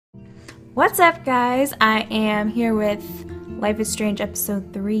What's up, guys? I am here with Life is Strange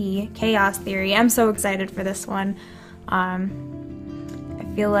Episode 3, Chaos Theory. I'm so excited for this one. I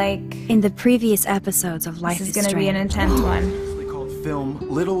feel like in the previous episodes of Life this is going to be an intense one. We call film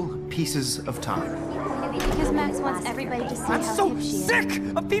Little Pieces of Time. Maybe because Max wants everybody to see I'm how so hip she is. sick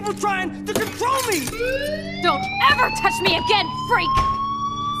of people trying to control me! Don't ever touch me again, freak!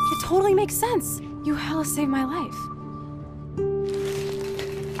 It totally makes sense. You hella saved my life.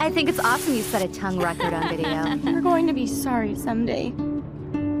 I think it's awesome you set a tongue record on video. You're going to be sorry someday.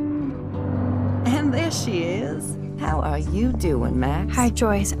 And there she is. How are you doing, Max? Hi,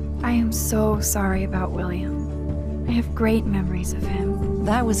 Joyce. I am so sorry about William. I have great memories of him.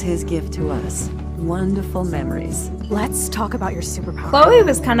 That was his gift to us. Wonderful memories. Let's talk about your superpower. Chloe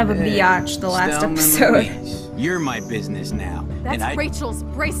was kind of a biatch the last Thelma episode. Louise, you're my business now. That's and Rachel's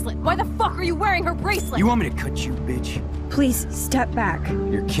bracelet. Why the fuck are you wearing her bracelet? You want me to cut you, bitch? Please, step back.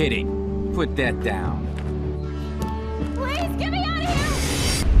 You're kidding. Put that down. Please get me out of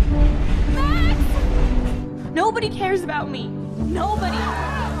here! Max! Nobody cares about me. Nobody.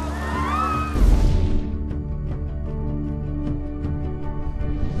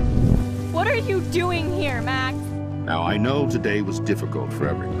 What are you doing here, Max? Now, I know today was difficult for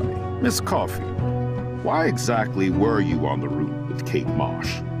everybody. Miss Coffee, why exactly were you on the route with Kate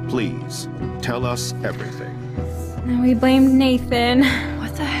Marsh? Please, tell us everything. And we blamed Nathan.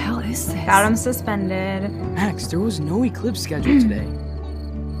 What the hell is this? Got him suspended. Max, there was no eclipse scheduled today.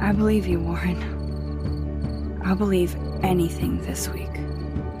 I believe you, Warren. I'll believe anything this week.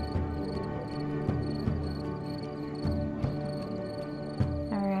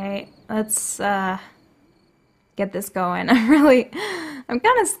 Alright, let's get this going. I'm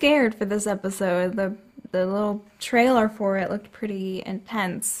kind of scared for this episode. The little trailer for it looked pretty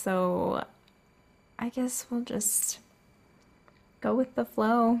intense, so I guess we'll just go with the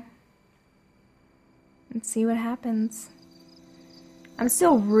flow and see what happens. I'm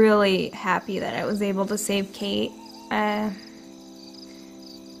still really happy that I was able to save Kate. That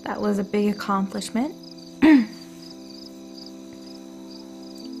was a big accomplishment.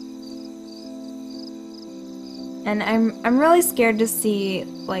 And I'm really scared to see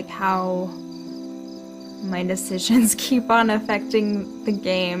like how my decisions keep on affecting the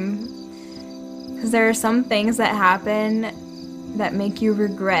game. Because there are some things that happen that make you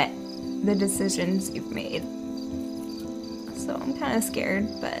regret the decisions you've made. So I'm kind of scared,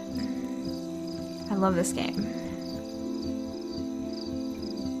 but I love this game.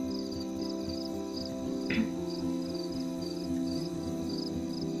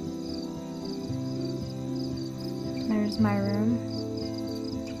 There's my room.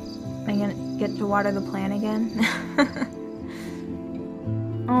 Am I gonna get to water the plant again?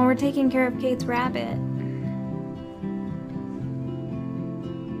 Oh, we're taking care of Kate's rabbit.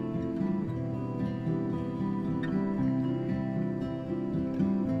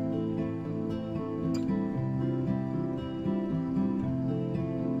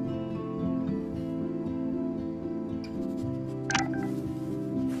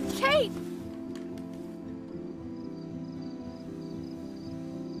 Kate!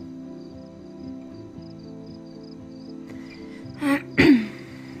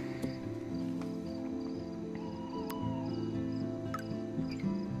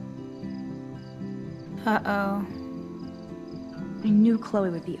 Uh-oh. I knew Chloe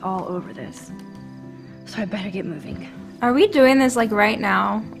would be all over this, so I better get moving. Are we doing this like right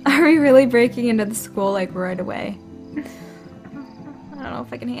now? Are we really breaking into the school like right away? I don't know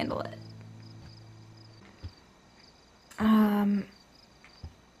if I can handle it.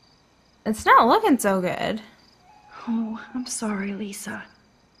 It's not looking so good. Oh, I'm sorry, Lisa.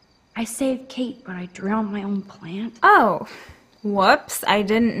 I saved Kate, but I drowned my own plant. Oh, whoops. I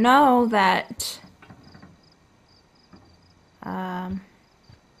didn't know that. I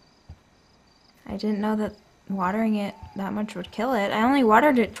didn't know that watering it that much would kill it. I only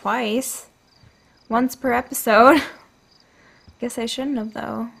watered it twice. Once per episode. Guess I shouldn't have,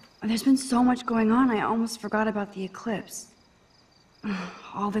 though. There's been so much going on, I almost forgot about the eclipse.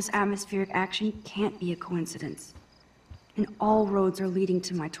 All this atmospheric action can't be a coincidence. And all roads are leading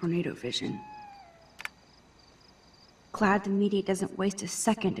to my tornado vision. Glad the media doesn't waste a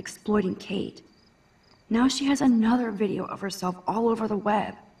second exploiting Kate. Now she has another video of herself all over the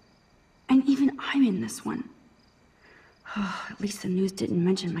web. And even I'm in this one. At least the news didn't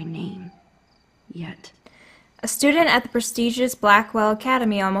mention my name. Yet. A student at the prestigious Blackwell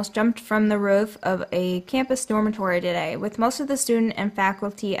Academy almost jumped from the roof of a campus dormitory today, with most of the student and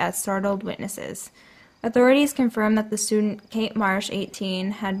faculty as startled witnesses. Authorities confirmed that the student, Kate Marsh,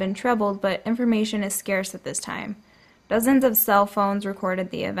 18, had been troubled, but information is scarce at this time. Dozens of cell phones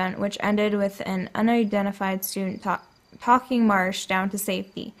recorded the event, which ended with an unidentified student talking Marsh down to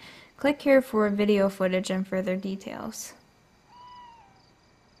safety. Click here for video footage and further details.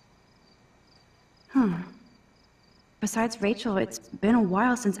 Besides Rachel, it's been a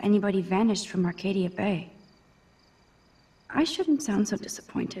while since anybody vanished from Arcadia Bay. I shouldn't sound so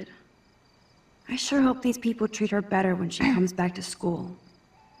disappointed. I sure hope these people treat her better when she comes back to school.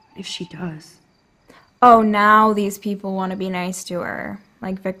 If she does. Oh, now these people want to be nice to her.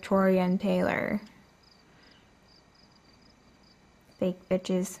 Like Victoria and Taylor. Fake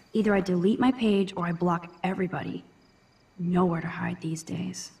bitches. Either I delete my page or I block everybody. Nowhere to hide these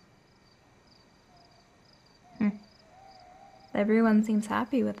days. Everyone seems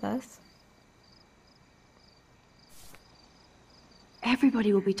happy with us.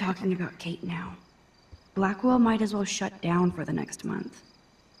 Everybody will be talking about Kate now. Blackwell might as well shut down for the next month.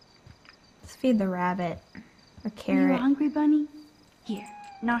 Let's feed the rabbit a Are carrot. you hungry, Bunny? Here,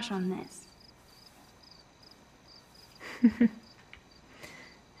 nosh on this.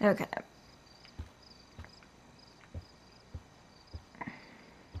 Okay.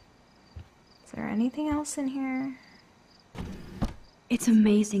 Is there anything else in here? It's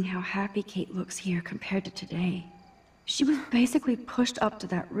amazing how happy Kate looks here compared to today. She was basically pushed up to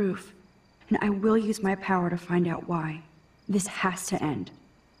that roof, and I will use my power to find out why. This has to end.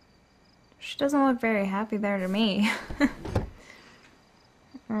 She doesn't look very happy there to me.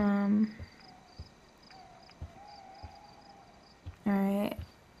 Alright.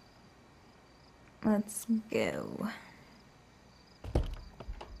 Let's go.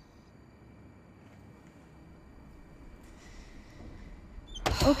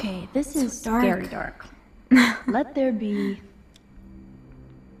 Okay, this is dark. very dark. Let there be...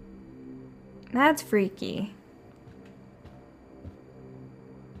 That's freaky.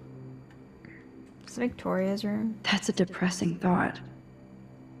 It's Victoria's room. That's a depressing thought.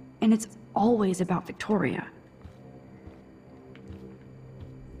 And it's always about Victoria.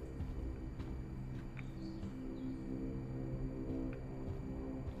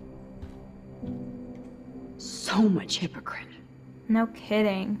 So much hypocrite. No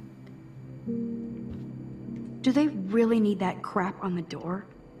kidding. Do they really need that crap on the door?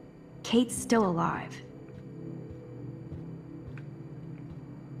 Kate's still alive.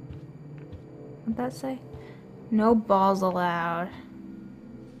 What'd that say? No balls allowed.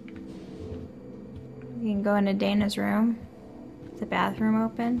 You can go into Dana's room. Is the bathroom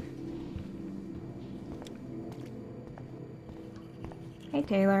open? Hey,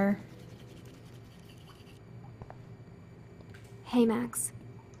 Taylor. Hey, Max.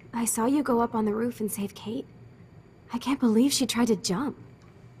 I saw you go up on the roof and save Kate. I can't believe she tried to jump.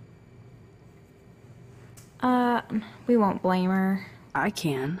 We won't blame her. I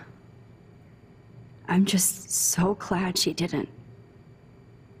can. I'm just so glad she didn't.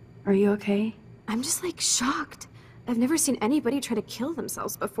 Are you okay? I'm just like shocked. I've never seen anybody try to kill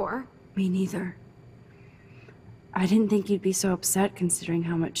themselves before. Me neither. I didn't think you'd be so upset considering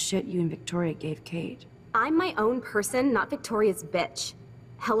how much shit you and Victoria gave Kate. I'm my own person, not Victoria's bitch.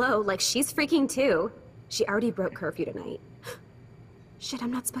 Hello, like she's freaking too. She already broke curfew tonight. Shit,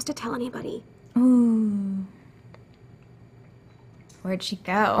 I'm not supposed to tell anybody. Ooh. Where'd she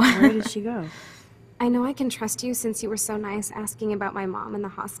go? Where did she go? I know I can trust you since you were so nice asking about my mom in the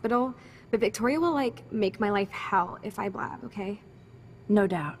hospital, but Victoria will, like, make my life hell if I blab, okay? No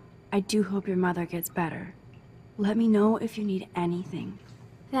doubt. I do hope your mother gets better. Let me know if you need anything.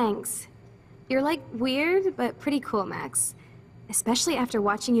 Thanks. You're, like, weird, but pretty cool, Max. Especially after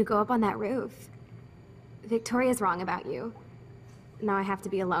watching you go up on that roof. Victoria's wrong about you. Now I have to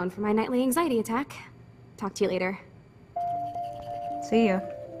be alone for my nightly anxiety attack. Talk to you later. See ya.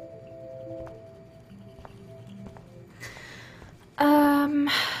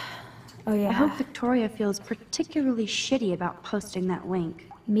 Oh yeah. I hope Victoria feels particularly shitty about posting that link.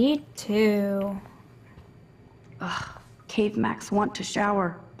 Me too. Ugh, Cave Max want to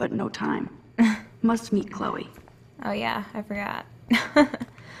shower, but no time. Must meet Chloe. Oh yeah, I forgot.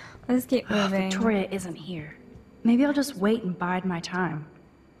 Let's keep moving. Victoria isn't here. Maybe I'll just wait and bide my time.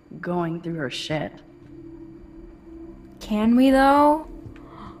 Going through her shit. Can we though?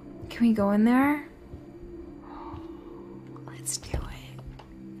 Can we go in there? Let's do it.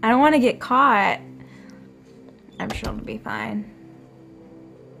 I don't want to get caught. I'm sure it'll be fine.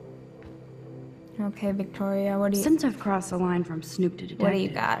 Okay, Victoria, what do you... Since I've crossed the line from Snoop to detective, What do you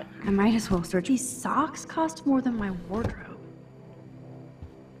got? I might as well search. These socks cost more than my wardrobe.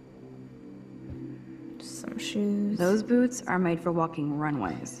 Some shoes. Those boots are made for walking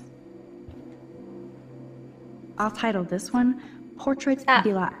runways. I'll title this one, Portraits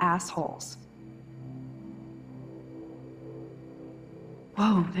de la Assholes.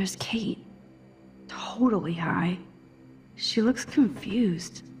 Whoa, there's Kate. Totally high. She looks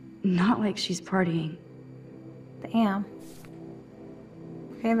confused. Not like she's partying. Damn.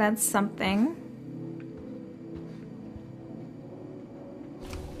 Okay, that's something.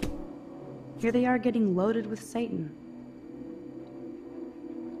 Here they are getting loaded with Satan.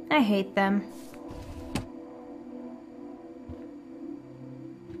 I hate them.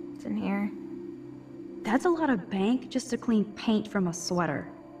 What's in here? That's a lot of bank just to clean paint from a sweater.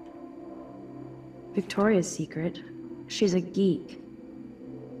 Victoria's secret. She's a geek.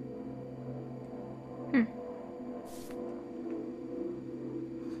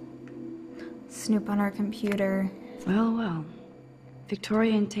 Snoop on our computer. Well, well.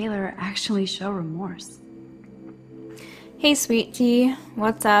 Victoria and Taylor actually show remorse. Hey, sweet tea.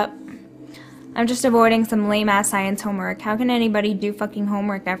 What's up? I'm just avoiding some lame-ass science homework. How can anybody do fucking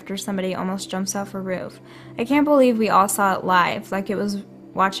homework after somebody almost jumps off a roof? I can't believe we all saw it live, like it was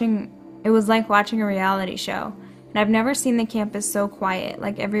like watching a reality show. And I've never seen the campus so quiet,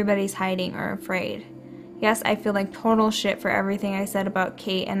 like everybody's hiding or afraid. Yes, I feel like total shit for everything I said about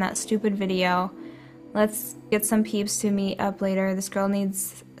Kate and that stupid video. Let's get some peeps to meet up later. This girl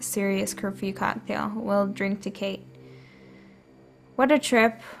needs a serious curfew cocktail. We'll drink to Kate. What a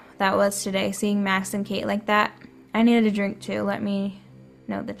trip that was today, seeing Max and Kate like that. I needed a drink too. Let me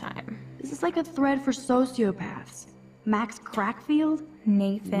know the time. This is like a thread for sociopaths. Max Crackfield?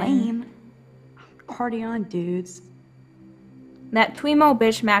 Nathan. Lame. Party on, dudes. That Twemo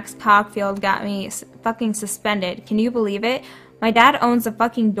bitch Max Cockfield got me fucking suspended. Can you believe it? My dad owns a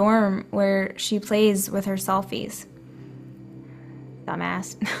fucking dorm where she plays with her selfies.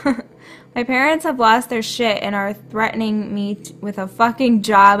 Dumbass. My parents have lost their shit and are threatening me with a fucking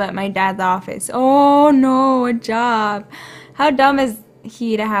job at my dad's office. Oh no, a job. How dumb is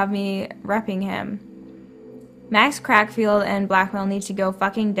he to have me repping him? Max Crackfield and Blackwell need to go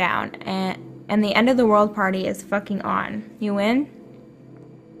fucking down, and the end of the world party is fucking on. You win?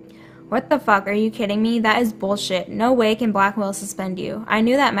 What the fuck? Are you kidding me? That is bullshit. No way can Blackwell suspend you. I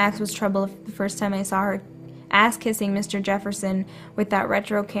knew that Max was trouble the first time I saw her ass-kissing Mr. Jefferson with that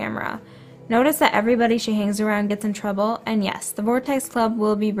retro camera. Notice that everybody she hangs around gets in trouble, and yes, the Vortex Club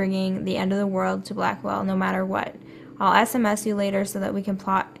will be bringing the end of the world to Blackwell no matter what. I'll SMS you later so that we can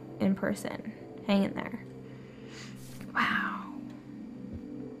plot in person. Hang in there. Wow.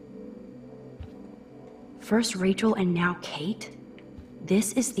 First Rachel and now Kate?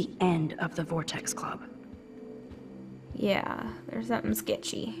 This is the end of the Vortex Club. Yeah, there's something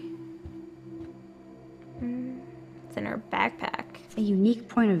sketchy. It's in her backpack. A unique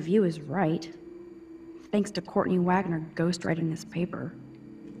point of view is right. Thanks to Courtney Wagner ghostwriting this paper.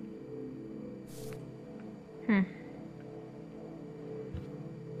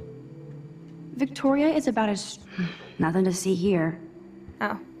 Victoria is about as... nothing to see here.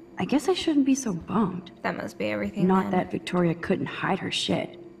 Oh. I guess I shouldn't be so bummed. That must be everything Not then. that Victoria couldn't hide her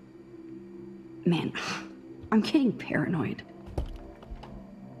shit. Man, I'm getting paranoid.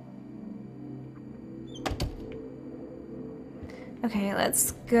 Okay,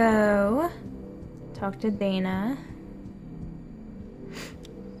 let's go talk to Dana.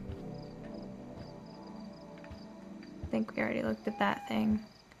 I think we already looked at that thing.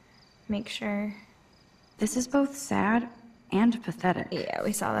 Make sure. This is both sad and pathetic. Yeah,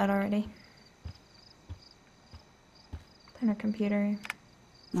 we saw that already. On our computer.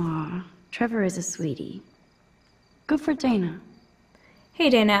 Aw, Trevor is a sweetie. Good for Dana. Hey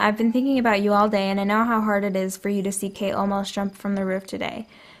Dana, I've been thinking about you all day, and I know how hard it is for you to see Kate almost jump from the roof today.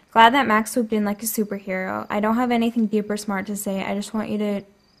 Glad that Max swooped in like a superhero. I don't have anything deep or smart to say. I just want you to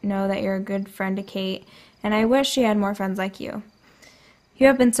know that you're a good friend to Kate, and I wish she had more friends like you. You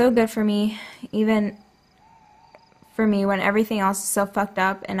have been so good for me, even for me when everything else is so fucked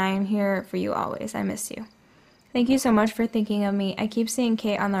up, and I am here for you always. I miss you. Thank you so much for thinking of me. I keep seeing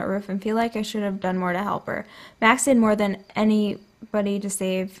Kate on that roof and feel like I should have done more to help her. Max did more than anybody to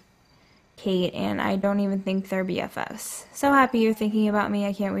save Kate, and I don't even think they're BFFs. So happy you're thinking about me.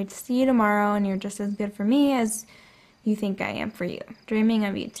 I can't wait to see you tomorrow, and you're just as good for me as you think I am for you. Dreaming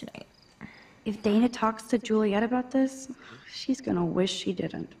of you tonight. If Dana talks to Juliet about this, she's gonna wish she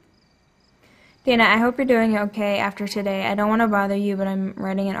didn't. Dana, I hope you're doing okay after today. I don't want to bother you, but I'm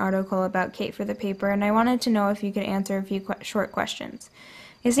writing an article about Kate for the paper, and I wanted to know if you could answer a few short questions.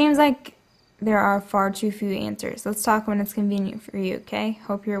 It seems like there are far too few answers. Let's talk when it's convenient for you, okay?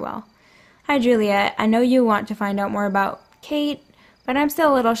 Hope you're well. Hi, Juliet. I know you want to find out more about Kate, but I'm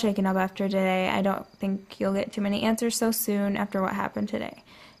still a little shaken up after today. I don't think you'll get too many answers so soon after what happened today.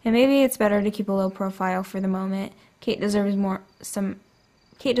 And maybe it's better to keep a low profile for the moment. Kate deserves some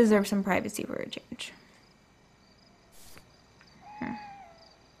privacy for a change.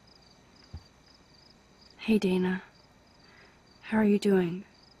 Hey, Dana. How are you doing?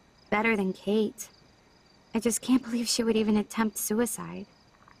 Better than Kate. I just can't believe she would even attempt suicide.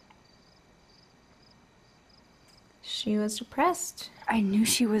 She was depressed. I knew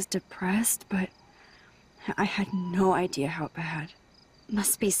she was depressed, but I had no idea how bad.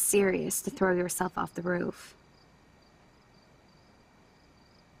 Must be serious to throw yourself off the roof.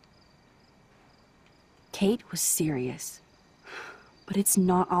 Kate was serious. But it's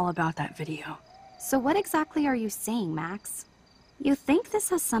not all about that video. So what exactly are you saying, Max? You think this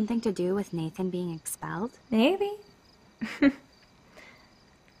has something to do with Nathan being expelled? Maybe.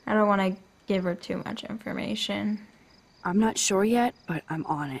 I don't want to give her too much information. I'm not sure yet, but I'm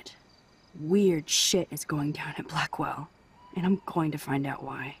on it. Weird shit is going down at Blackwell, and I'm going to find out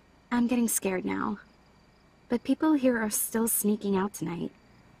why. I'm getting scared now. But people here are still sneaking out tonight.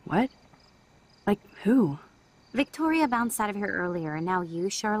 What? Like who? Victoria bounced out of here earlier, and now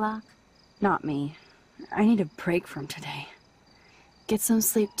you, Sherlock? Not me. I need a break from today. Get some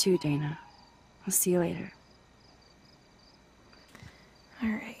sleep too, Dana. I'll see you later.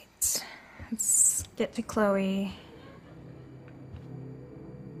 Alright. Let's get to Chloe.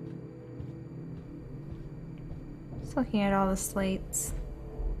 Just looking at all the slates.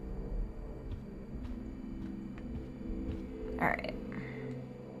 Alright.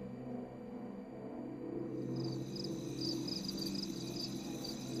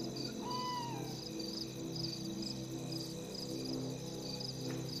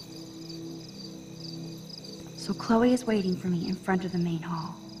 So Chloe is waiting for me in front of the main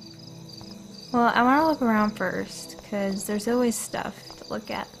hall. Well, I want to look around first, because there's always stuff to look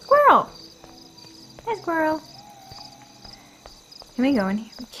at. Squirrel! Hi, squirrel. Can we go in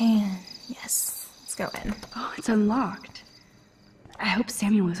here? We can. Yes. Let's go in. Oh, it's unlocked. I hope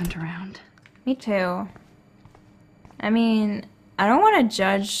Samuel isn't around. Me too. I mean, I don't want to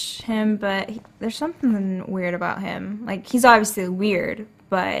judge him, but there's something weird about him. Like, he's obviously weird,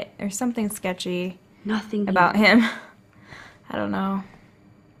 but there's something sketchy Nothing about him. I don't know.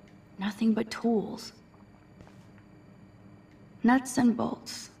 Nothing but tools. Nuts and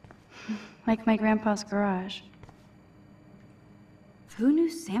bolts. Like my grandpa's garage. Who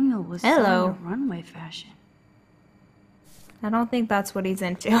knew Samuel was selling a runway fashion? I don't think that's what he's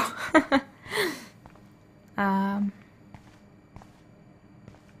into.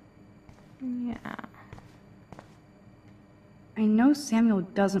 Yeah. I know Samuel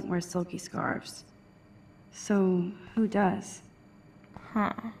doesn't wear silky scarves. So, who does?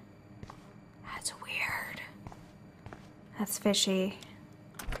 Huh. That's weird. That's fishy.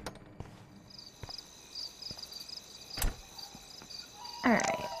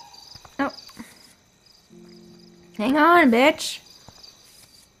 Alright. Oh. Hang on, bitch.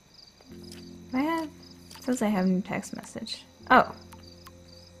 Do I have... It says I have a new text message. Oh.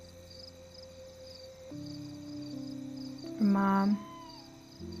 From Mom.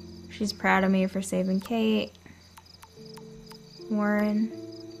 She's proud of me for saving Kate. Warren.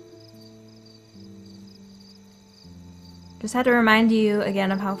 Just had to remind you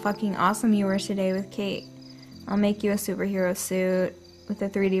again of how fucking awesome you were today with Kate. I'll make you a superhero suit with a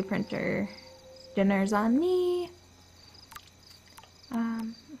 3D printer. Dinner's on me.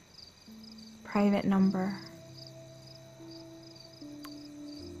 Private number.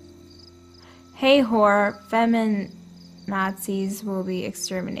 Hey whore, Nazis will be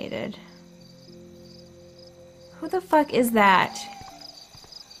exterminated. Who the fuck is that?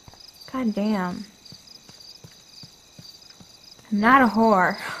 God damn. I'm not a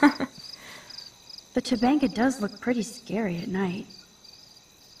whore. The Tobanga does look pretty scary at night.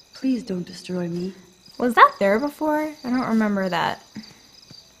 Please don't destroy me. Was that there before? I don't remember that.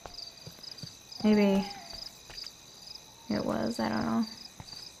 Maybe it was, I don't know.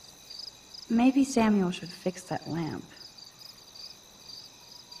 Maybe Samuel should fix that lamp.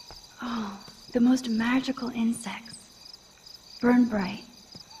 Oh, the most magical insects. Burn bright.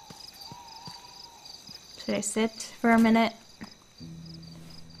 Should I sit for a minute?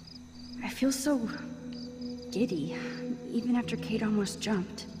 I feel so giddy, even after Kate almost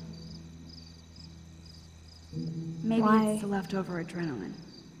jumped. Maybe it's the leftover adrenaline.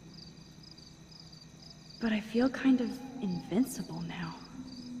 But I feel kind of invincible now.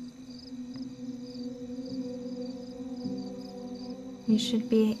 You should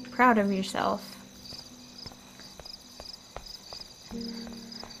be proud of yourself.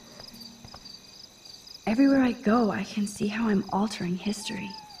 Everywhere I go, I can see how I'm altering history.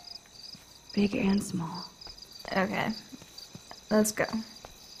 Big and small. Okay. Let's go.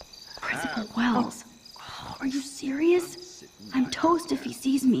 Principal Wells. Oh, are you serious? I'm toast if he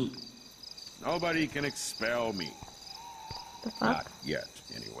sees me. Nobody can expel me. The fuck? Not yet,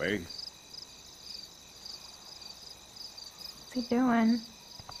 anyway. What's he doing?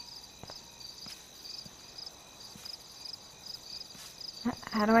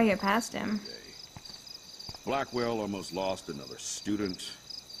 How do I get past him? Blackwell almost lost another student.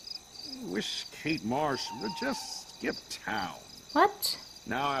 Wish Kate Marsh would just skip town. What?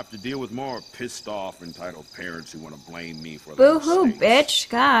 Now I have to deal with more pissed off entitled parents who want to blame me for their Boo-hoo, mistakes. bitch.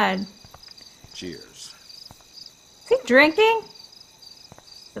 God. Cheers. Is he drinking?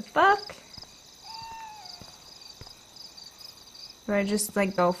 The fuck? Do I just,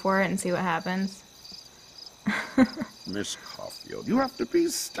 like, go for it and see what happens? Miss Caulfield, you have to be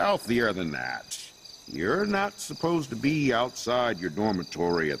stealthier than that. You're not supposed to be outside your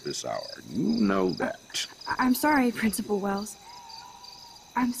dormitory at this hour. You know that. I'm sorry, Principal Wells.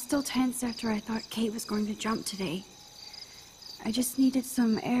 I'm still tense after I thought Kate was going to jump today. I just needed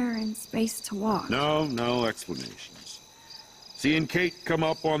some air and space to walk. No explanations. Seeing Kate come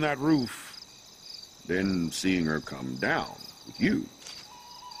up on that roof, then seeing her come down with you.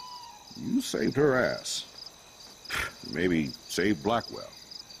 You saved her ass. Maybe save Blackwell.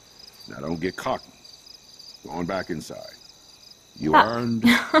 Now don't get cocky. Going back inside. You earned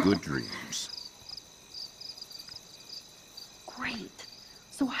good dreams. Great.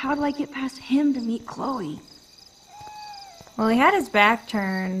 So how do I get past him to meet Chloe? Well, he had his back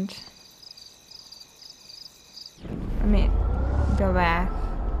turned. Let me go back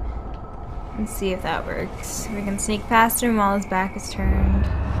and see if that works. We can sneak past him while his back is turned.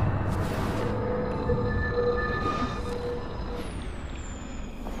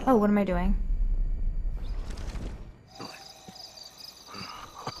 Oh, what am I doing?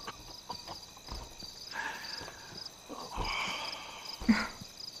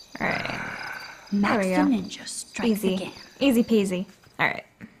 Alright. Max we the go. Ninja strikes Easy. again. Easy peasy. Alright.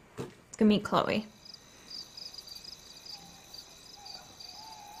 Let's go meet Chloe.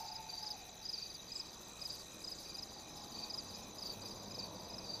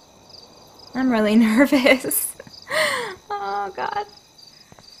 I'm really nervous. Oh god.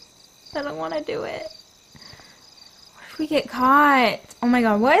 I don't want to do it. What if we get caught? Oh my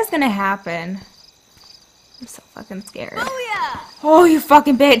god, what is gonna happen? I'm so fucking scared. Booyah! Oh, you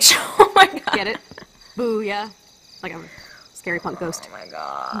fucking bitch. Oh my god. Get it? Booyah. Like a scary punk ghost. Oh my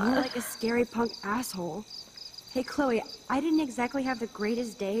god. More like a scary punk asshole. Hey, Chloe, I didn't exactly have the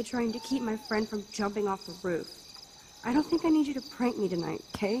greatest day trying to keep my friend from jumping off the roof. I don't think I need you to prank me tonight,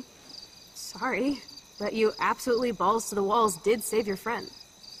 okay? Sorry, but you absolutely balls to the walls did save your friend.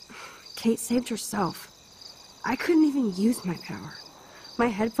 Kate saved herself. I couldn't even use my power. My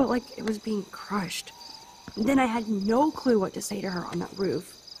head felt like it was being crushed. And then I had no clue what to say to her on that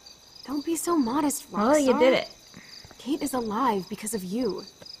roof. Don't be so modest, Rockstar. Well, you did it. Kate is alive because of you.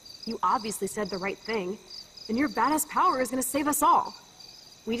 You obviously said the right thing, and your badass power is gonna save us all.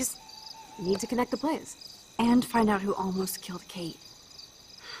 We just need to connect the plays. And find out who almost killed Kate.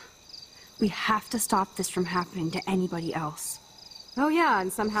 We have to stop this from happening to anybody else. Oh yeah,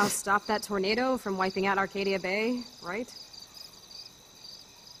 and somehow stop that tornado from wiping out Arcadia Bay, right?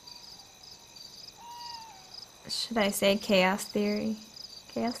 Should I say chaos theory?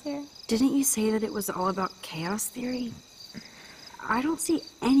 Chaos theory? Didn't you say that it was all about chaos theory? I don't see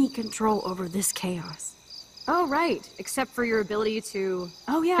any control over this chaos. Oh right, except for your ability to,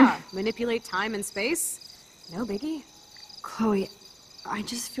 oh yeah, manipulate time and space. No biggie. Chloe, I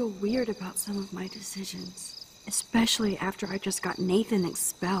just feel weird about some of my decisions. Especially after I just got Nathan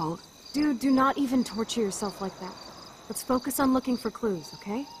expelled. Dude, do not even torture yourself like that. Let's focus on looking for clues,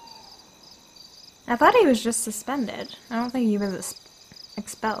 okay? I thought he was just suspended. I don't think he was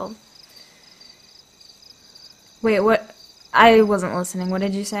expelled. Wait, what? I wasn't listening. What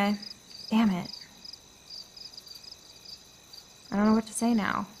did you say? Damn it. I don't know what to say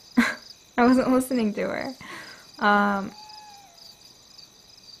now. I wasn't listening to her.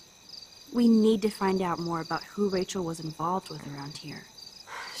 We need to find out more about who Rachel was involved with around here.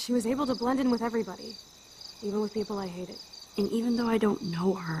 She was able to blend in with everybody, even with people I hated. And even though I don't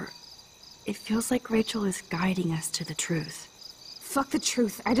know her, it feels like Rachel is guiding us to the truth. Fuck the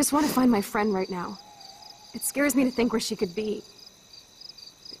truth. I just want to find my friend right now. It scares me to think where she could be.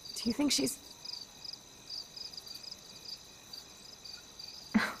 Do you think she's...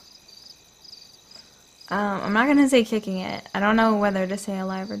 I'm not gonna say kicking it. I don't know whether to say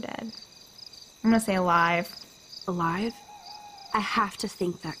alive or dead. I'm gonna say alive. Alive? I have to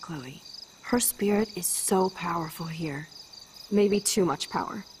think that, Chloe. Her spirit is so powerful here. Maybe too much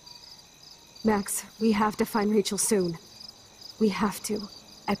power. Max, we have to find Rachel soon. We have to.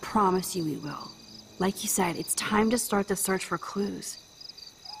 I promise you we will. Like you said, it's time to start the search for clues.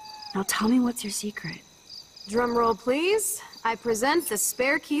 Now tell me what's your secret. Drum roll, please. I present the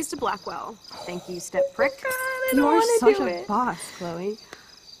spare keys to Blackwell. Thank you, step prick. You are such a boss, Chloe.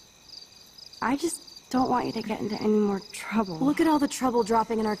 I just don't want you to get into any more trouble. Look at all the trouble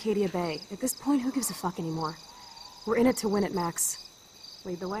dropping in Arcadia Bay. At this point, who gives a fuck anymore? We're in it to win it, Max.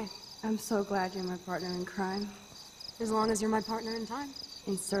 Lead the way. I'm so glad you're my partner in crime. As long as you're my partner in time.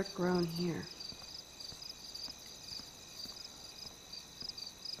 Insert groan here.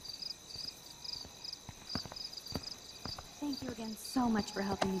 Thank you again so much for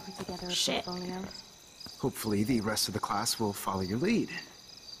helping me put together a portfolio. Hopefully the rest of the class will follow your lead.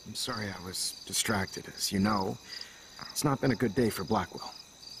 I'm sorry I was distracted. As you know, it's not been a good day for Blackwell.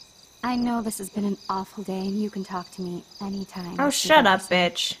 I know this has been an awful day, and you can talk to me anytime. Oh, shut up,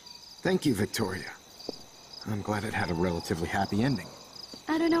 bitch. Thank you, Victoria. I'm glad it had a relatively happy ending.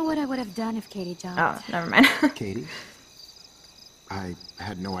 I don't know what I would have done if Katie jumped. Oh, never mind. Katie? I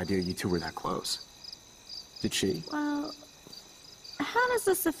had no idea you two were that close. Did she? Well, how does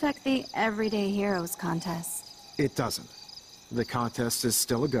this affect the Everyday Heroes contest? It doesn't. The contest is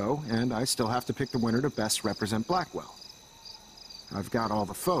still a go, and I still have to pick the winner to best represent Blackwell. I've got all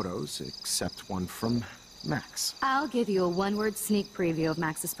the photos, except one from Max. I'll give you a one-word sneak preview of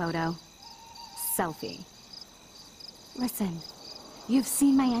Max's photo. Selfie. Listen, you've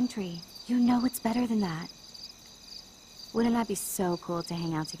seen my entry. You know it's better than that. Wouldn't that be so cool to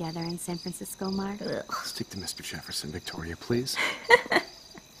hang out together in San Francisco, Mark? Stick to Mr. Jefferson, Victoria, please.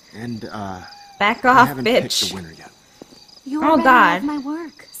 And, Back I off, haven't bitch. picked the winner yet. You Oh, already God. love my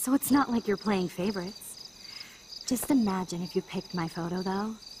work, so it's not like you're playing favorites. Just imagine if you picked my photo,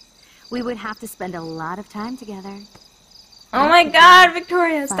 though. We would have to spend a lot of time together. Oh my god,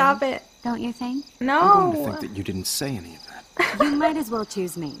 Victoria, stop it. Don't you think? I'm going to No. think that you didn't say any of that. You might as well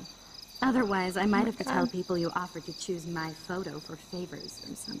choose me. Otherwise, I might have to tell people you offered to choose my photo for favors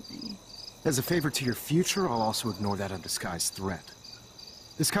or something. As a favor to your future, I'll also ignore that undisguised threat.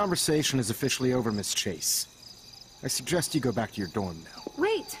 This conversation is officially over, Miss Chase. I suggest you go back to your dorm now.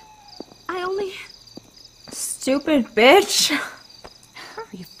 Wait! I only... Stupid bitch. Are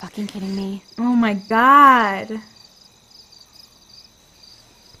you fucking kidding me? Oh my god.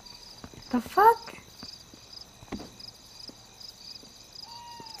 The fuck?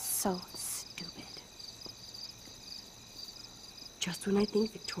 So stupid. Just when I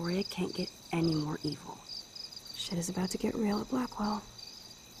think Victoria can't get any more evil. Shit is about to get real at Blackwell.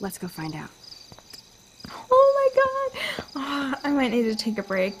 Let's go find out. Oh my god. Oh, I might need to take a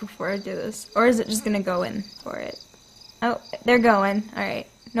break before I do this. Or is it just gonna go in for it? Oh, they're going. Alright.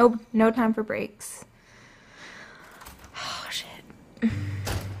 No time for breaks. Oh, shit.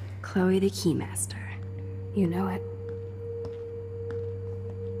 Chloe the Keymaster. You know it.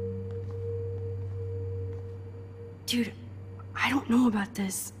 Dude, I don't know about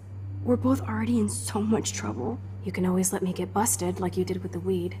this. We're both already in so much trouble. You can always let me get busted like you did with the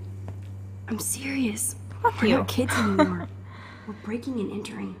weed. I'm serious. Fuck We're you. not kids anymore. We're breaking and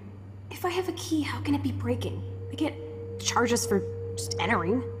entering. If I have a key, how can it be breaking? They get charges for just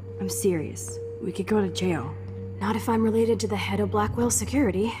entering. I'm serious. We could go to jail. Not if I'm related to the head of Blackwell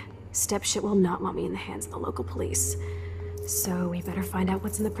Security. Stepshit will not want me in the hands of the local police. So we better find out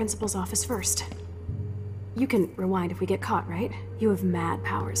what's in the principal's office first. You can rewind if we get caught, right? You have mad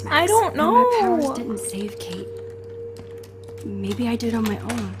powers, Max. I don't And my powers know. didn't save Kate. Maybe I did on my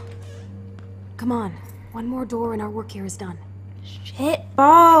own. Come on. One more door and our work here is done. Shit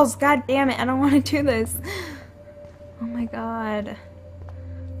balls. God damn it. I don't want to do this. Oh my god.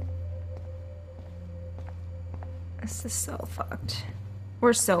 This is so fucked.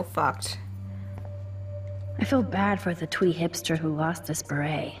 We're so fucked. I feel bad for the twee hipster who lost his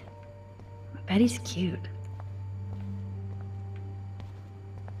beret. I bet he's cute.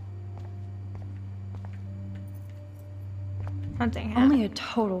 Something happened. Only a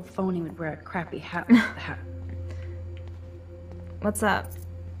total phony would wear a crappy hat like that. What's up?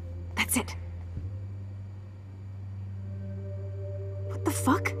 That's it. What the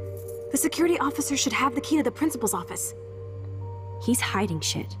fuck? The security officer should have the key to the principal's office. He's hiding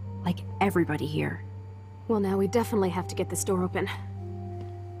shit, like everybody here. Well, now we definitely have to get this door open.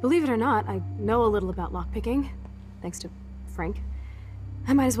 Believe it or not, I know a little about lockpicking, thanks to Frank.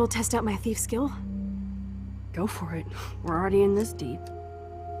 I might as well test out my thief skill. Go for it. We're already in this deep.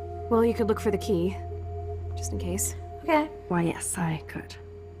 Well, you could look for the key, just in case. Okay. Why, yes, I could.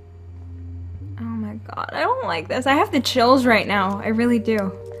 Oh my god. I don't like this. I have the chills right now. I really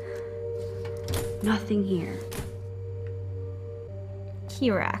do. Nothing here.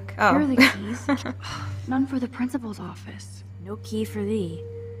 Key rack. Here are Oh. the keys. None for the principal's office. No key for thee.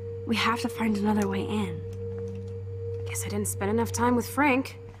 We have to find another way in. Guess I didn't spend enough time with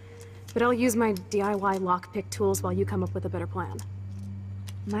Frank. But I'll use my DIY lockpick tools while you come up with a better plan.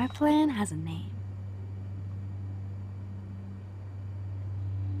 My plan has a name.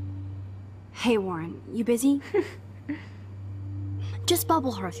 Hey, Warren, you busy? Just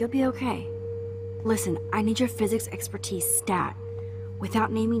bubble hearth, you'll be okay. Listen, I need your physics expertise stat.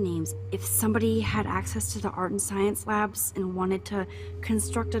 Without naming names, if somebody had access to the art and science labs and wanted to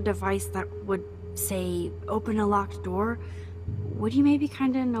construct a device that would, say, open a locked door, would you maybe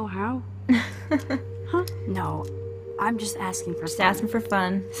kinda know how? Huh? No, I'm just asking for Just fun. asking for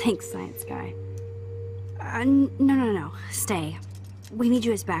fun. Thanks, science guy. No. Stay. We need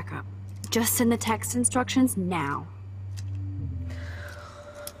you as backup. Just send the text instructions now.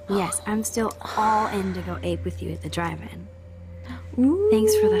 Yes, I'm still all in to go ape with you at the drive-in.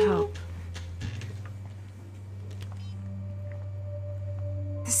 Thanks for the help.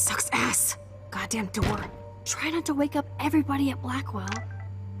 This sucks ass. Goddamn door. Try not to wake up everybody at Blackwell.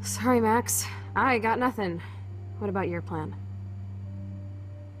 Sorry, Max. I got nothing. What about your plan?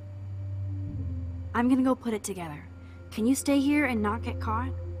 I'm gonna go put it together. Can you stay here and not get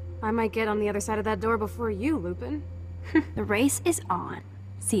caught? I might get on the other side of that door before you, Lupin. The race is on.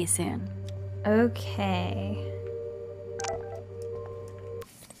 See you soon. Okay.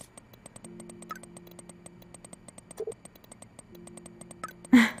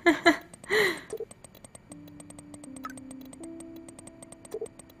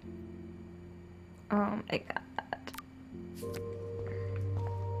 Oh my god.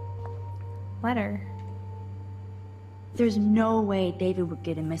 Letter. There's no way David would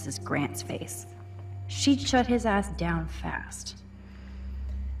get in Mrs. Grant's face. She'd shut his ass down fast.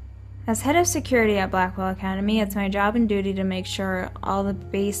 As head of security at Blackwell Academy, it's my job and duty to make sure all the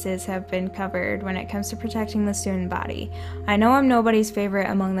bases have been covered when it comes to protecting the student body. I know I'm nobody's favorite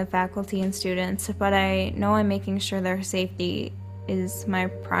among the faculty and students, but I know I'm making sure their safety is my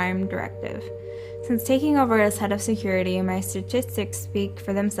prime directive. Since taking over as head of security, my statistics speak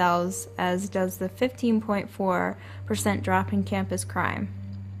for themselves, as does the 15.4% drop in campus crime.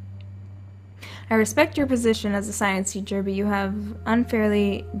 I respect your position as a science teacher, but you have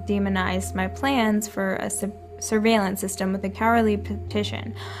unfairly demonized my plans for a surveillance system with a cowardly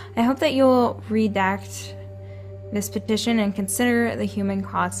petition. I hope that you'll redact this petition and consider the human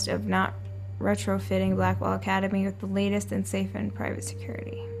cost of not retrofitting Blackwell Academy with the latest and safe and private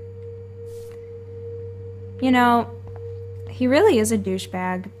security. You know, he really is a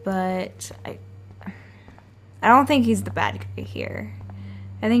douchebag, but I don't think he's the bad guy here.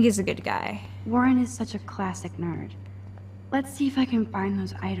 I think he's a good guy. Warren is such a classic nerd. Let's see if I can find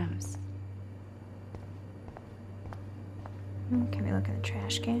those items. Can we look in the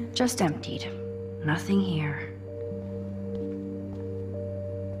trash can? Just emptied. Nothing here.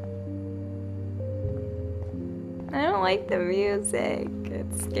 I don't like the music.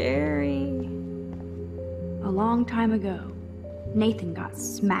 It's scary. A long time ago, Nathan got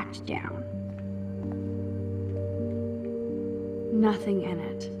smacked down. Nothing in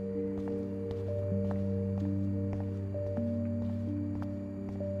it.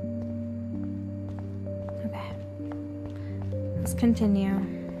 Okay. Let's continue.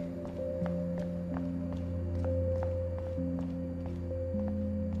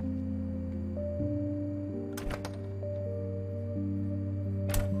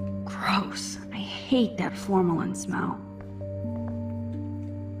 Gross. I hate that formalin smell.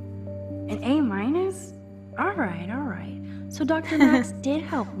 An A minus? All right. So Dr. Max did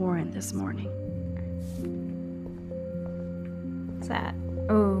help Warren this morning. What's that?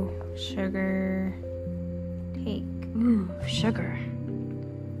 Oh, sugar. Take. Ooh, sugar.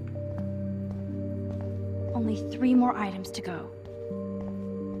 Only 3 more items to go.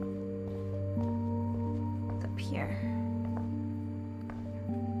 It's up here.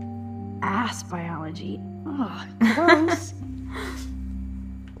 Ass biology. Ugh, gross.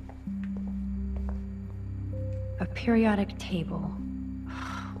 A periodic table.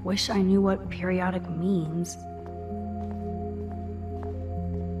 Wish I knew what periodic means.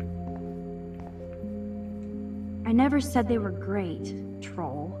 I never said they were great,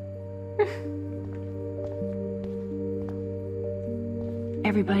 troll.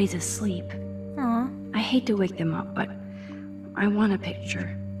 Everybody's asleep. Aw, I hate to wake them up, but I want a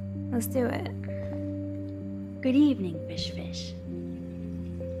picture. let's do it. Good evening, fish.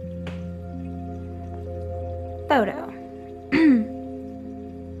 Photo.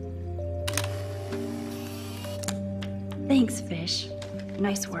 Thanks, fish.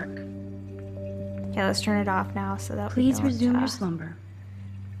 Nice work. Okay, let's turn it off now so that we Please don't resume your slumber.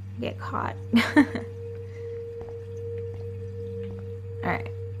 get caught. Alright.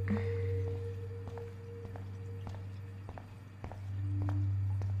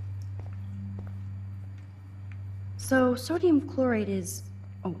 So, sodium chlorate is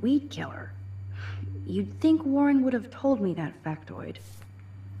a weed killer. You'd think Warren would have told me that factoid.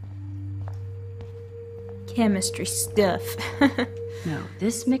 Chemistry stuff. No,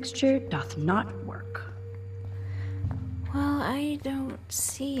 this mixture doth not work. Well, I don't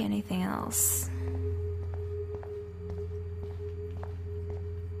see anything else.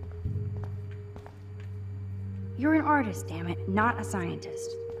 You're an artist, damn it, not a scientist.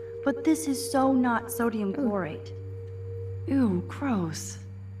 But this is so not sodium chlorate. Ew, gross.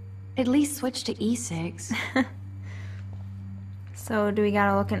 At least switch to E6. So, do we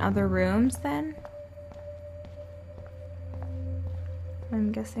gotta look in other rooms then?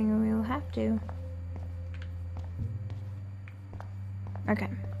 I'm guessing we'll have to. Okay.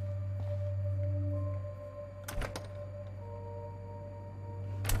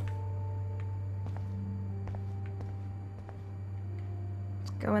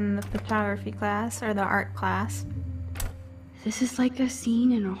 Let's go in the photography class, or the art class. This is like a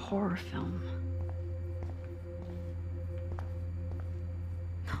scene in a horror film.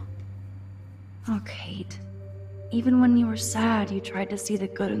 Oh, Kate. Even when you were sad, you tried to see the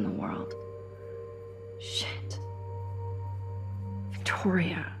good in the world. Shit.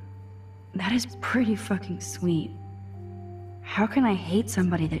 Victoria. That is pretty fucking sweet. How can I hate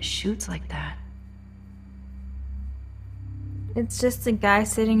somebody that shoots like that? It's just a guy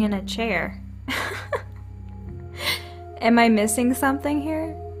sitting in a chair. Am I missing something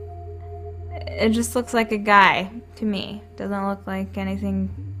here? It just looks like a guy to me. Doesn't look like anything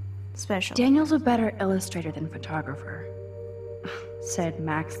special. Daniel's a better illustrator than photographer, said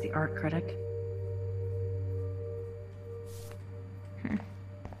Max, the art critic.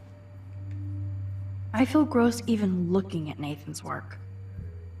 I feel gross even looking at Nathan's work,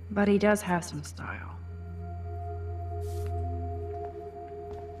 but he does have some style.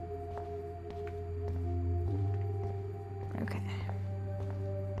 Okay.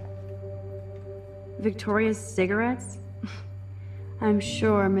 Victoria's cigarettes? I'm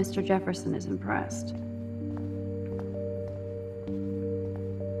sure Mr. Jefferson is impressed.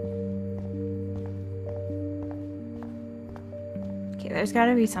 Okay, there's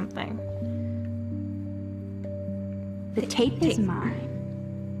gotta be something. The tape is mine.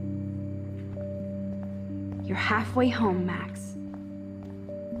 You're halfway home, Max.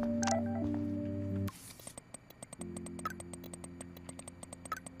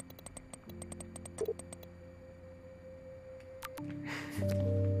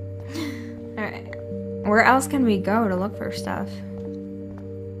 Alright. Where else can we go to look for stuff?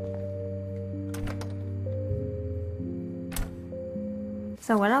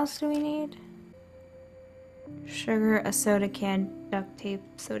 So what else do we need? Sugar, a soda can, duct tape,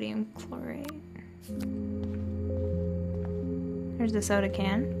 sodium chlorate. Here's the soda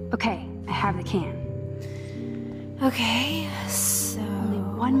can. Okay, I have the can. Okay, so... Only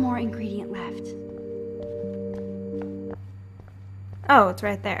one more ingredient left. Oh, it's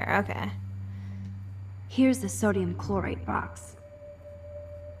right there, okay. Here's the sodium chlorate box.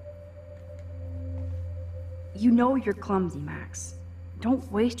 You know you're clumsy, Max.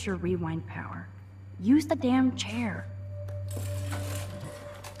 Don't waste your rewind power. Use the damn chair.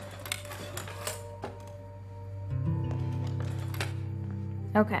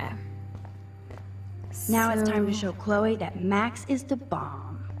 Okay. Now it's time to show Chloe that Max is the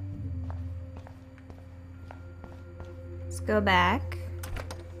bomb. Let's go back.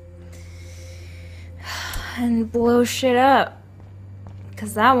 And blow shit up.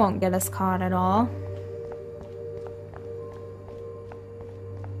 Because that won't get us caught at all.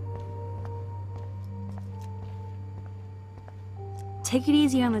 Take it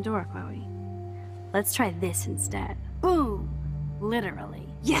easy on the door, Chloe. Let's try this instead. Boom! Literally.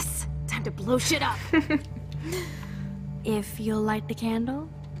 Yes! Time to blow shit up! If you'll light the candle,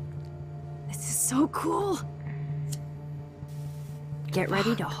 This is so cool! get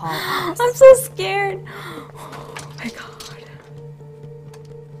ready to haul ass. I'm so scared. Oh my god.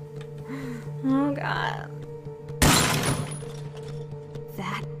 Oh god.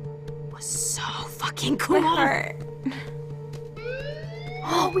 That was so fucking cool! My heart.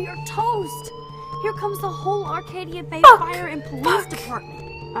 Oh, we are toast! Here comes the whole Arcadia Bay Fuck. Fire and Police Department.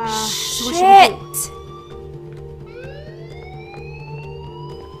 So what Shit! should we do?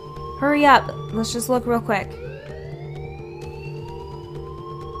 Hurry up. Let's just look real quick.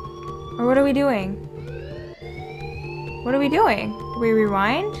 Or what are we doing? What are we doing? Do we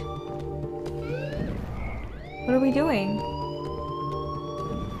rewind? What are we doing?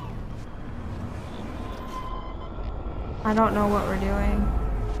 I don't know what we're doing.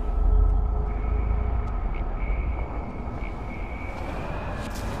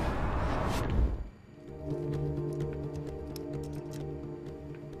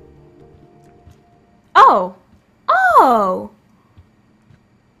 Oh! Oh!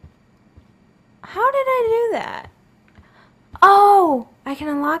 How did I do that? Oh! I can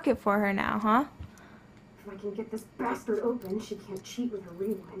unlock it for her now, huh? If I can get this bastard open, she can't cheat with her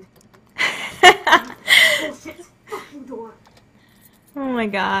rewind. Bullshit, this fucking door. Oh my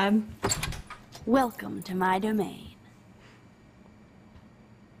god. Welcome to my domain.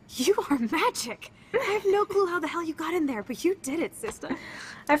 You are magic. I have no clue how the hell you got in there, but you did it, sister.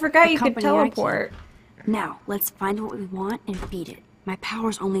 I forgot The you could company I keep. teleport. Now, let's find what we want and beat it. My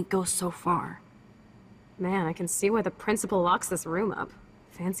powers only go so far. Man, I can see why the principal locks this room up.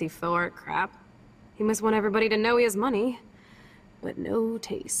 Fancy faux art crap. He must want everybody to know he has money, but no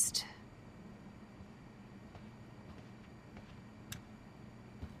taste.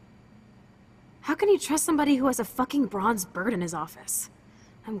 How can you trust somebody who has a fucking bronze bird in his office?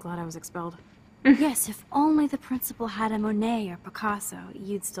 I'm glad I was expelled. Yes, if only the principal had a Monet or Picasso,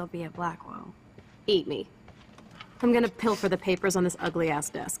 you'd still be at Blackwell. Eat me. I'm gonna pilfer the papers on this ugly-ass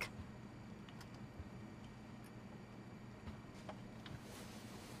desk.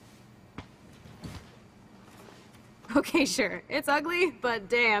 Okay, sure. It's ugly, but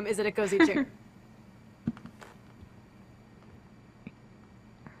damn, is it a cozy chair.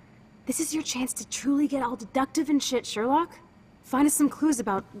 This is your chance to truly get all deductive and shit, Sherlock. Find us some clues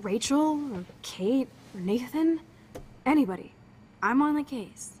about Rachel, or Kate, or Nathan. Anybody. I'm on the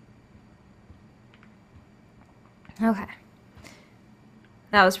case. Okay.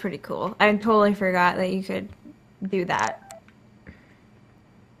 That was pretty cool. I totally forgot that you could do that.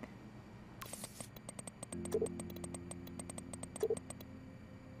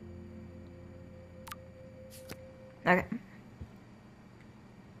 Okay.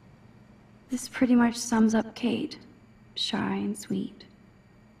 This pretty much sums up Kate. Shy and sweet.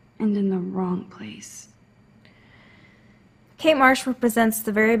 And in the wrong place. Kate Marsh represents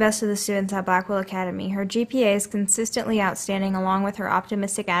the very best of the students at Blackwell Academy. Her GPA is consistently outstanding, along with her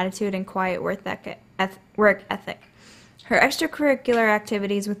optimistic attitude and quiet work ethic. Her extracurricular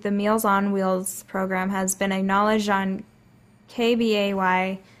activities with the Meals on Wheels program has been acknowledged on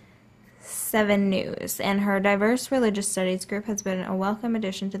KBAY 7 News, and her diverse religious studies group has been a welcome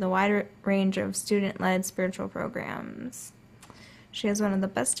addition to the wide range of student-led spiritual programs. She has one of the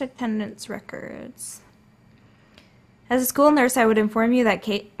best attendance records. As a school nurse, I would inform you that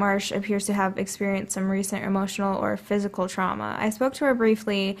Kate Marsh appears to have experienced some recent emotional or physical trauma. I spoke to her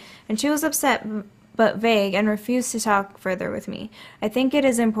briefly, and she was upset but vague and refused to talk further with me. I think it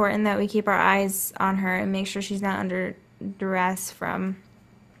is important that we keep our eyes on her and make sure she's not under duress from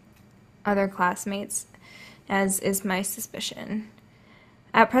other classmates, as is my suspicion.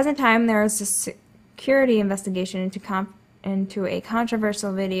 At present time, there is a security investigation into a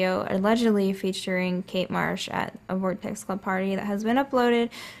controversial video allegedly featuring Kate Marsh at a Vortex Club party that has been uploaded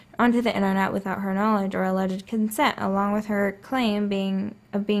onto the internet without her knowledge or alleged consent, along with her claim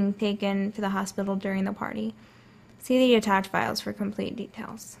of being taken to the hospital during the party. See the attached files for complete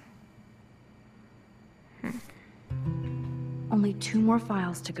details. Only 2 more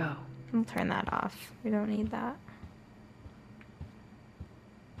files to go. I'll turn that off. We don't need that.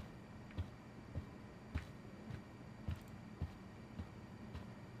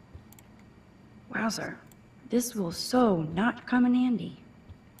 Wowzer. This will so not come in handy.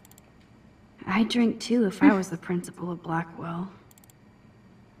 I'd drink too if I was the principal of Blackwell.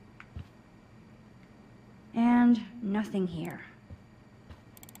 And nothing here.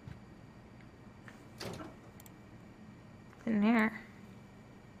 In there.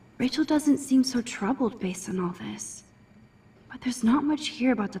 Rachel doesn't seem so troubled based on all this. But there's not much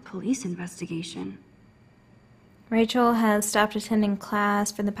here about the police investigation. Rachel has stopped attending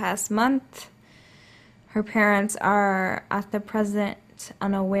class for the past month. Her parents are at the present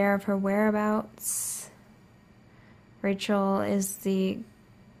unaware of her whereabouts. Rachel is the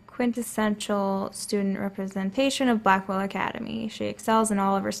quintessential student representation of Blackwell Academy. She excels in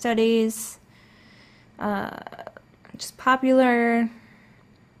all of her studies. Just popular.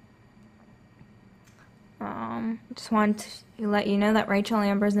 Just want to let you know that Rachel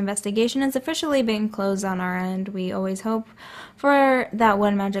Amber's investigation has officially been closed on our end. We always hope for that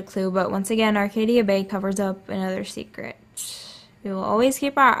one magic clue, but once again, Arcadia Bay covers up another secret. We will always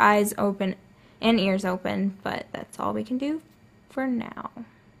keep our eyes open and ears open, but that's all we can do for now.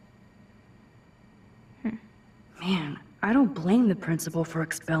 Man, I don't blame the principal for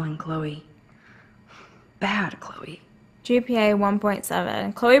expelling Chloe. Bad Chloe. GPA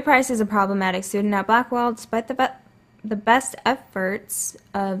 1.7. Chloe Price is a problematic student at Blackwell. Despite the the best efforts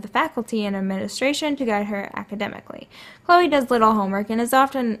of the faculty and administration to guide her academically. Chloe does little homework and is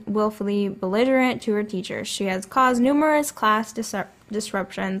often willfully belligerent to her teachers. She has caused numerous class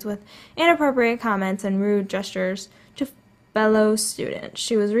disruptions with inappropriate comments and rude gestures to fellow students.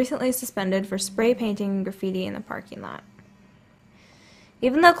 She was recently suspended for spray painting graffiti in the parking lot.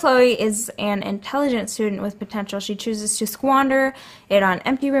 Even though Chloe is an intelligent student with potential, she chooses to squander it on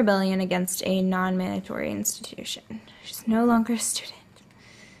empty rebellion against a non-mandatory institution. She's no longer a student.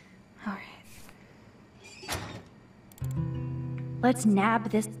 All right. Let's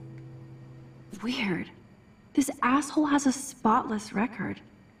nab this. Weird. This asshole has a spotless record.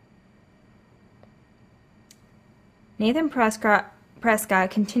 Nathan Prescott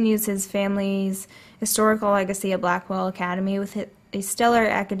continues his family's historical legacy at Blackwell Academy with a stellar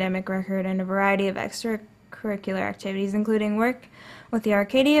academic record and a variety of extracurricular activities, including work with the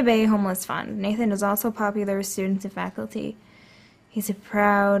Arcadia Bay Homeless Fund. Nathan is also popular with students and faculty. He's a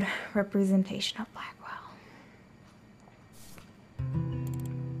proud representation of Blackwell.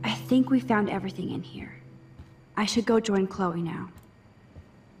 I think we found everything in here. I should go join Chloe now.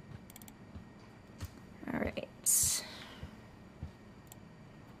 All right.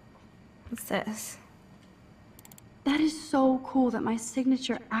 What's this? That is so cool that my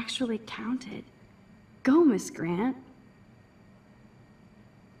signature actually counted. Go, Miss Grant.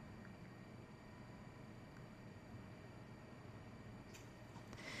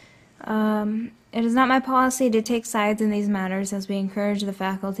 It is not my policy to take sides in these matters, as we encourage the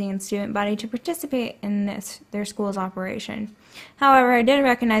faculty and student body to participate in their school's operation. However, I did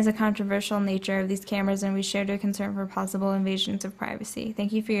recognize the controversial nature of these cameras, and we shared your concern for possible invasions of privacy.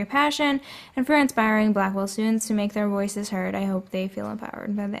 Thank you for your passion and for inspiring Blackwell students to make their voices heard. I hope they feel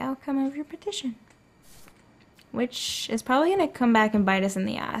empowered by the outcome of your petition. Which is probably going to come back and bite us in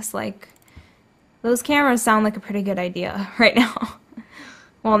the ass. Like, those cameras sound like a pretty good idea right now.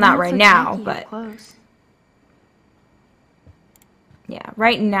 Well, not right now, but close. Yeah,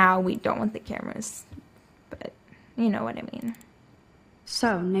 right now we don't want the cameras, but you know what I mean.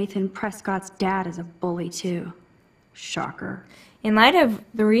 So, Nathan Prescott's dad is a bully too. Shocker. In light of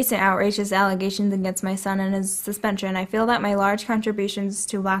the recent outrageous allegations against my son and his suspension, I feel that my large contributions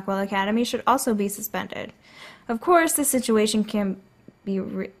to Blackwell Academy should also be suspended. Of course, the situation can be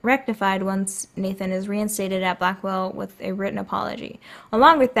rectified once Nathan is reinstated at Blackwell with a written apology.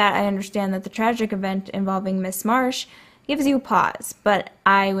 Along with that, I understand that the tragic event involving Miss Marsh gives you pause, but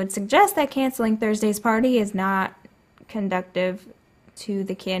I would suggest that canceling Thursday's party is not conducive to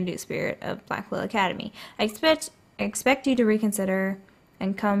the can-do spirit of Blackwell Academy. I expect you to reconsider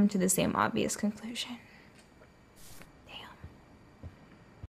and come to the same obvious conclusion.